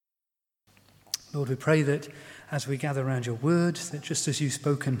Lord, we pray that as we gather around your word, that just as you've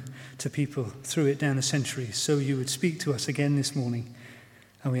spoken to people through it down the centuries, so you would speak to us again this morning.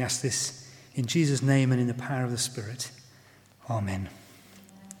 And we ask this in Jesus' name and in the power of the Spirit. Amen.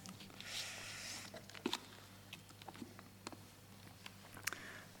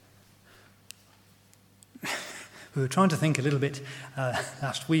 We were trying to think a little bit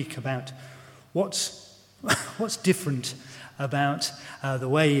last week about what's different about the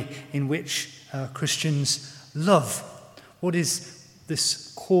way in which Christians love. What is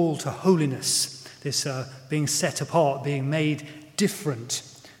this call to holiness, this being set apart, being made different,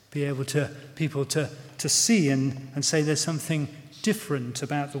 be able to people to see and say there's something different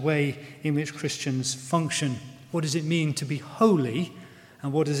about the way in which Christians function. What does it mean to be holy,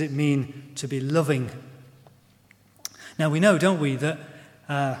 and what does it mean to be loving? Now we know, don't we, that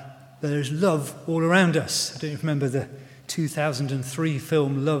there is love all around us. I don't remember the 2003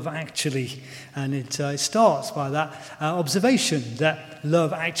 film Love Actually, and it starts by that observation that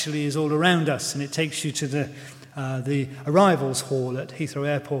love actually is all around us, and it takes you to the arrivals hall at Heathrow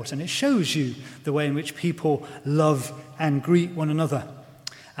Airport, and it shows you the way in which people love and greet one another.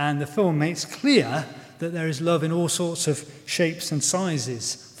 And the film makes clear that there is love in all sorts of shapes and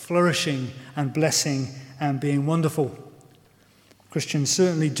sizes, flourishing and blessing and being wonderful. Christians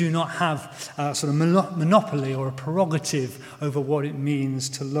certainly do not have a sort of monopoly or a prerogative over what it means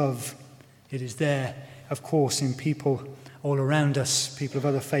to love. It is there, of course, in people all around us, people of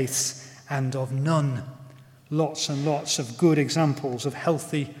other faiths and of none. Lots and lots of good examples of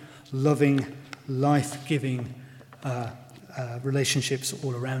healthy, loving, life-giving relationships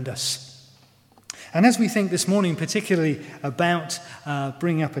all around us. And as we think this morning particularly about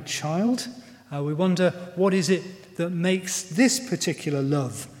bringing up a child, we wonder, what is it that makes this particular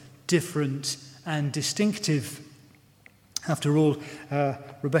love different and distinctive? After all,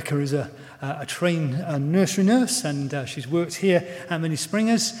 Rebecca is a trained nursery nurse, and she's worked here at Many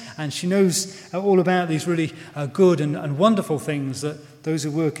Springers, and she knows all about these really good and wonderful things that those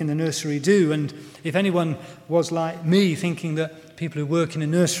who work in the nursery do. And if anyone was like me, thinking that people who work in a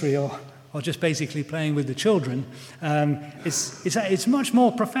nursery are just basically playing with the children, it's much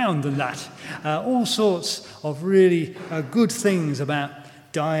more profound than that. All sorts of really good things about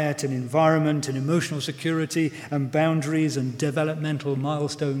diet and environment and emotional security and boundaries and developmental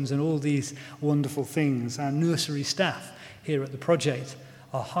milestones and all these wonderful things. Our nursery staff here at the project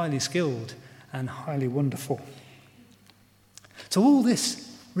are highly skilled and highly wonderful. So all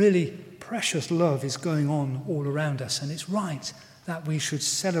this really precious love is going on all around us, and it's right that we should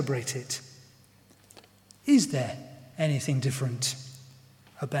celebrate it. Is there anything different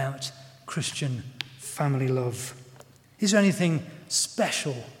about Christian family love? Is there anything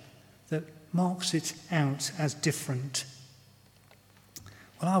special that marks it out as different?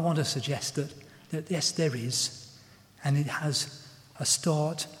 Well, I want to suggest that yes, there is, and it has a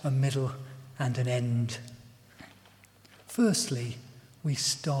start, a middle, and an end. Firstly, we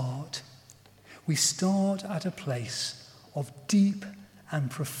start at a place of deep and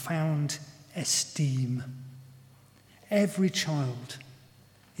profound esteem. Every child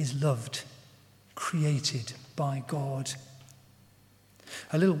is loved, created by God.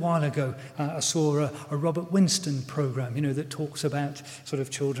 A little while ago, I saw a Robert Winston program, that talks about sort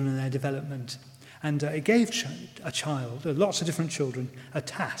of children and their development. And it gave a child, lots of different children, a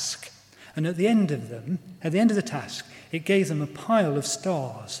task. And at the end of the task, it gave them a pile of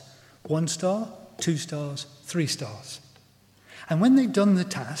stars. 1 star, 2 stars, 3 stars. And when they'd done the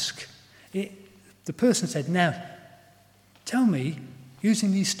task, the person said, "Now, tell me,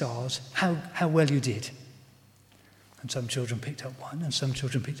 using these stars, how well you did." And some children picked up 1, and some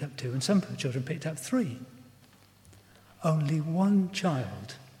children picked up 2, and some children picked up 3. Only one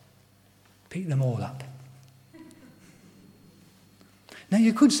child picked them all up. Now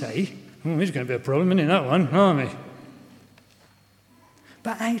you could say, there's going to be a problem in that one, aren't we?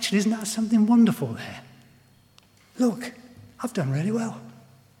 But actually, isn't that something wonderful there? Look, I've done really well.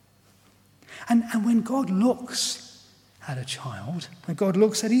 And when God looks at a child, when God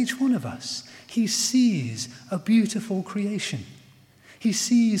looks at each one of us, he sees a beautiful creation. He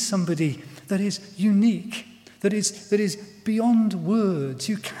sees somebody that is unique, that is beyond words.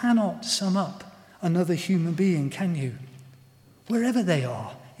 You cannot sum up another human being, can you? Wherever they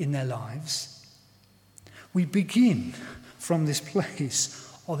are in their lives. We begin from this place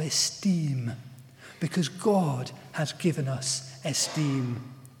of esteem because God has given us esteem.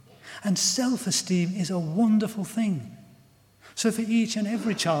 And self-esteem is a wonderful thing. So for each and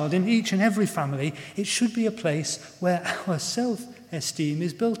every child, in each and every family, it should be a place where our self-esteem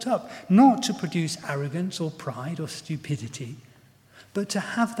is built up, not to produce arrogance or pride or stupidity, but to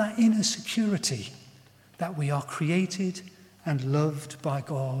have that inner security that we are created and loved by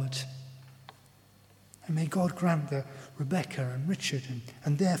God. And may God grant that Rebecca and Richard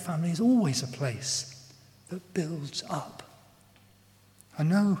and their family is always a place that builds up. I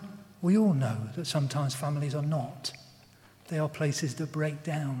know, we all know that sometimes families are not. They are places that break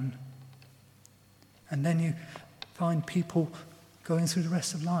down. And then you find people going through the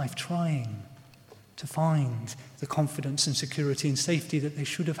rest of life trying to find the confidence and security and safety that they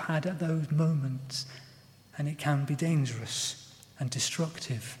should have had at those moments. And it can be dangerous and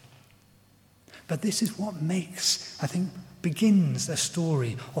destructive. But this is what begins the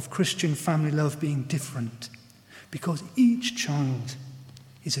story of Christian family love being different. Because each child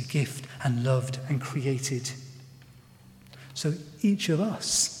is a gift and loved and created. So each of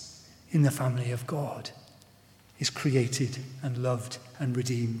us in the family of God is created and loved and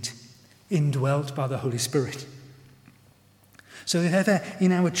redeemed, indwelt by the Holy Spirit. So if ever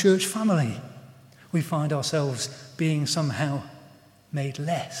in our church family we find ourselves being somehow made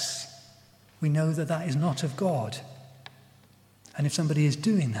less, we know that that is not of God. And if somebody is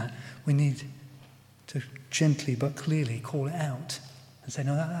doing that, we need to gently but clearly call it out and say,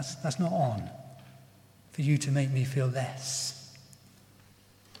 no, that's not on for you to make me feel less.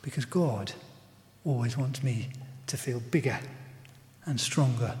 Because God always wants me to feel bigger and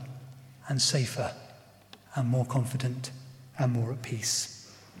stronger and safer and more confident and more at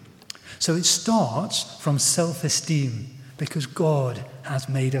peace. So it starts from self-esteem because God has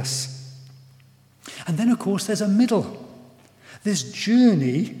made us. And then, of course, there's a middle. This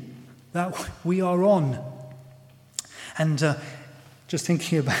journey that we are on. And just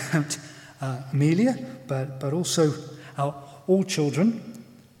thinking about Amelia, but also all children,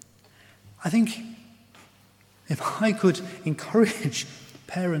 I think if I could encourage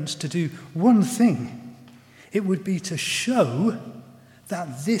parents to do one thing, it would be to show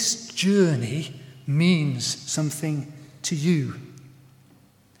that this journey means something to you,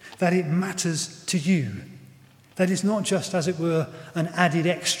 that it matters to you, that it's not just, as it were, an added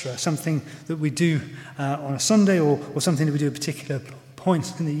extra, something that we do on a Sunday or something that we do at a particular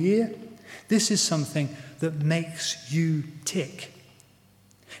point in the year. This is something that makes you tick.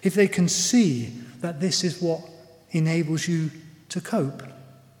 If they can see that this is what enables you to cope,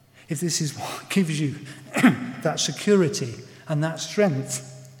 if this is what gives you that security and that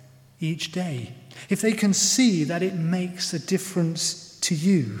strength each day, if they can see that it makes a difference to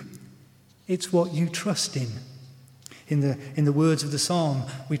you, it's what you trust in. In the words of the psalm,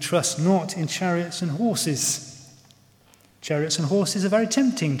 we trust not in chariots and horses. Chariots and horses are very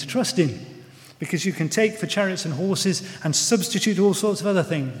tempting to trust in because you can take for chariots and horses and substitute all sorts of other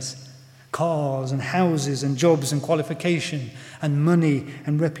things. Cars and houses and jobs and qualification and money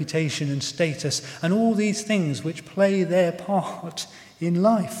and reputation and status and all these things which play their part in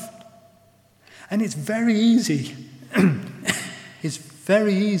life. And it's very easy,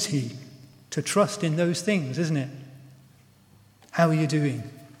 to trust in those things, isn't it? How are you doing?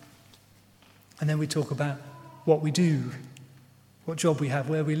 And then we talk about what we do, what job we have,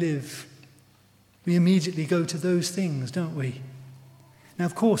 where we live. We immediately go to those things, don't we? Now,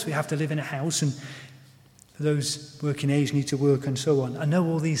 of course, we have to live in a house, and for those working age need to work and so on. I know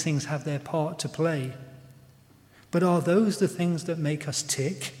all these things have their part to play. But are those the things that make us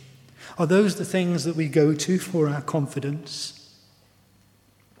tick? Are those the things that we go to for our confidence?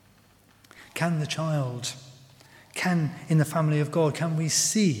 Can in the family of God, can we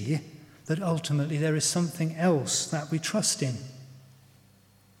see that ultimately there is something else that we trust in?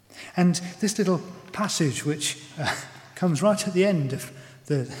 And this little passage, which comes right at the end of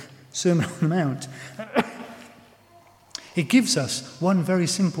the Sermon on the Mount, it gives us one very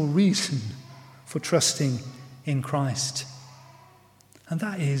simple reason for trusting in Christ. And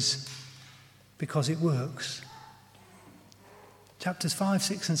that is because it works. Chapters 5,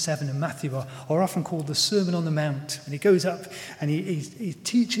 6 and 7 in Matthew are often called the Sermon on the Mount. And he goes up and he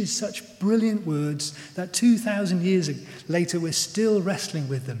teaches such brilliant words that 2,000 years later we're still wrestling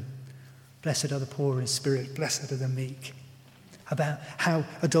with them. Blessed are the poor in spirit, blessed are the meek. About how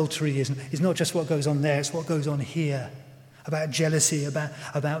adultery is not just what goes on there, it's what goes on here. About jealousy,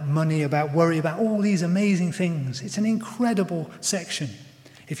 about money, about worry, about all these amazing things. It's an incredible section.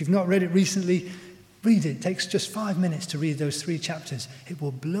 If you've not read it recently, read it. It takes just 5 minutes to read those 3 chapters. It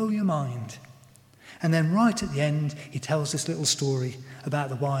will blow your mind. And then right at the end, he tells this little story about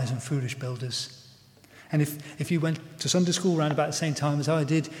the wise and foolish builders. And if you went to Sunday school around about the same time as I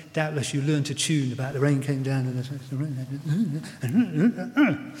did, doubtless you learned a tune about the rain came down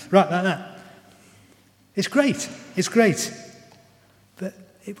and right like that. It's great. It's great. But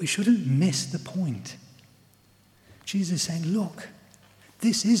we shouldn't miss the point. Jesus is saying, look,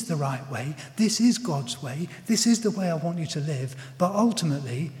 This is the right way. This is God's way. This is the way I want you to live. But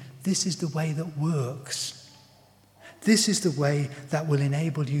ultimately, this is the way that works. This is the way that will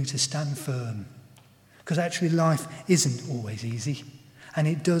enable you to stand firm. Because actually life isn't always easy. And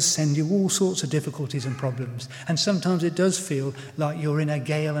it does send you all sorts of difficulties and problems. And sometimes it does feel like you're in a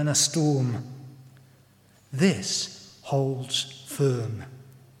gale and a storm. This holds firm.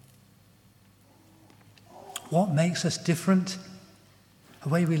 What makes us different? The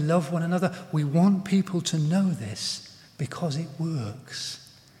way we love one another. We want people to know this because it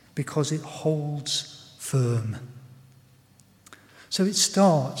works, because it holds firm. So it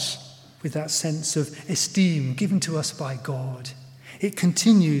starts with that sense of esteem given to us by God. It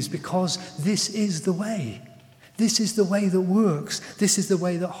continues because this is the way. This is the way that works. This is the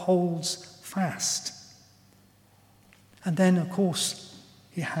way that holds fast. And then, of course,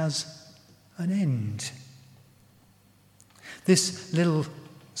 it has an end. This little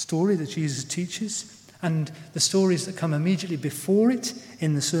story that Jesus teaches and the stories that come immediately before it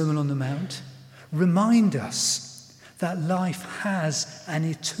in the Sermon on the Mount remind us that life has an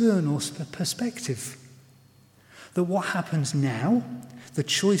eternal perspective. That what happens now, the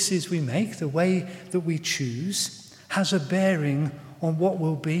choices we make, the way that we choose, has a bearing on what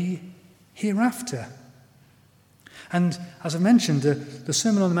will be hereafter. And as I mentioned, the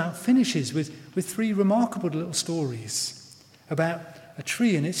Sermon on the Mount finishes with three remarkable little stories about a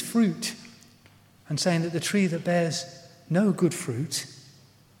tree and its fruit, and saying that the tree that bears no good fruit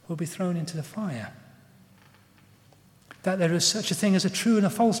will be thrown into the fire. That there is such a thing as a true and a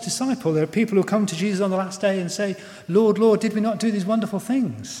false disciple. There are people who come to Jesus on the last day and say, Lord, Lord, did we not do these wonderful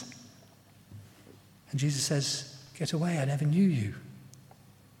things? And Jesus says, get away, I never knew you.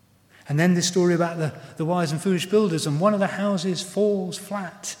 And then this story about the wise and foolish builders, and one of the houses falls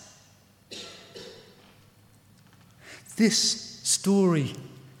flat. This story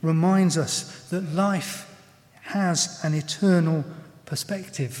reminds us that life has an eternal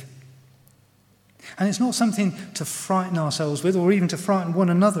perspective. And it's not something to frighten ourselves with or even to frighten one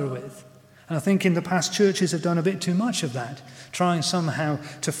another with. And I think in the past churches have done a bit too much of that, trying somehow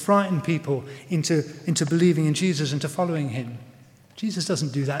to frighten people into believing in Jesus and to following him. Jesus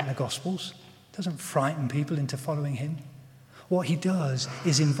doesn't do that in the Gospels. He doesn't frighten people into following him. What he does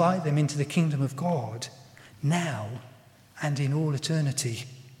is invite them into the kingdom of God now and in all eternity.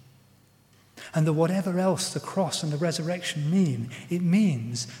 And that whatever else the cross and the resurrection mean, it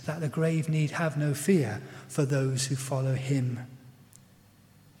means that the grave need have no fear for those who follow him.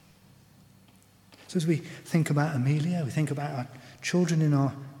 So as we think about Amelia, we think about our children in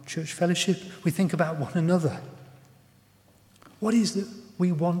our church fellowship, we think about one another. What is that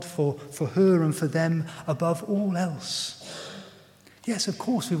we want for her and for them above all else? Yes, of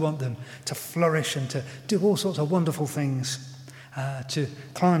course we want them to flourish and to do all sorts of wonderful things. To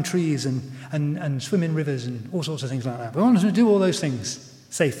climb trees and swim in rivers and all sorts of things like that. We want them to do all those things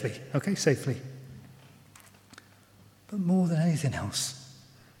safely, safely. But more than anything else,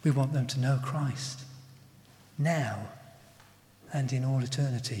 we want them to know Christ, now and in all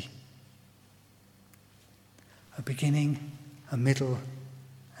eternity. A beginning, a middle,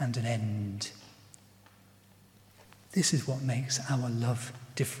 and an end. This is what makes our love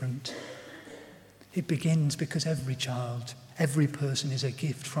different. It begins because every child, every person is a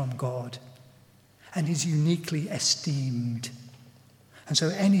gift from God and is uniquely esteemed. And so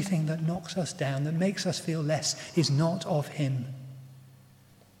anything that knocks us down, that makes us feel less, is not of him.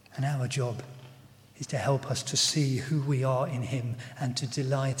 And our job is to help us to see who we are in him and to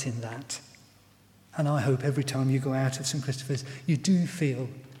delight in that. And I hope every time you go out of St. Christopher's, you do feel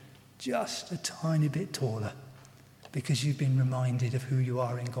just a tiny bit taller because you've been reminded of who you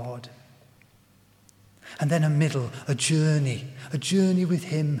are in God. And then a middle, a journey with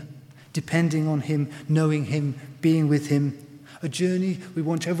him, depending on him, knowing him, being with him. A journey we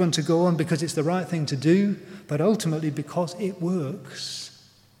want everyone to go on because it's the right thing to do, but ultimately because it works.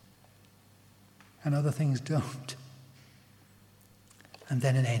 And other things don't. And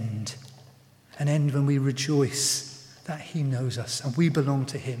then an end when we rejoice that he knows us and we belong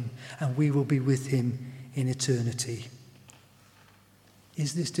to him and we will be with him in eternity.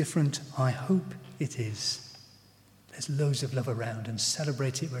 Is this different? I hope it is. There's loads of love around, and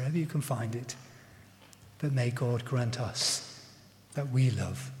celebrate it wherever you can find it. But may God grant us that we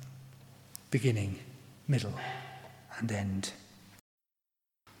love, beginning, middle, and end.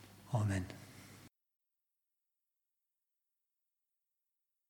 Amen.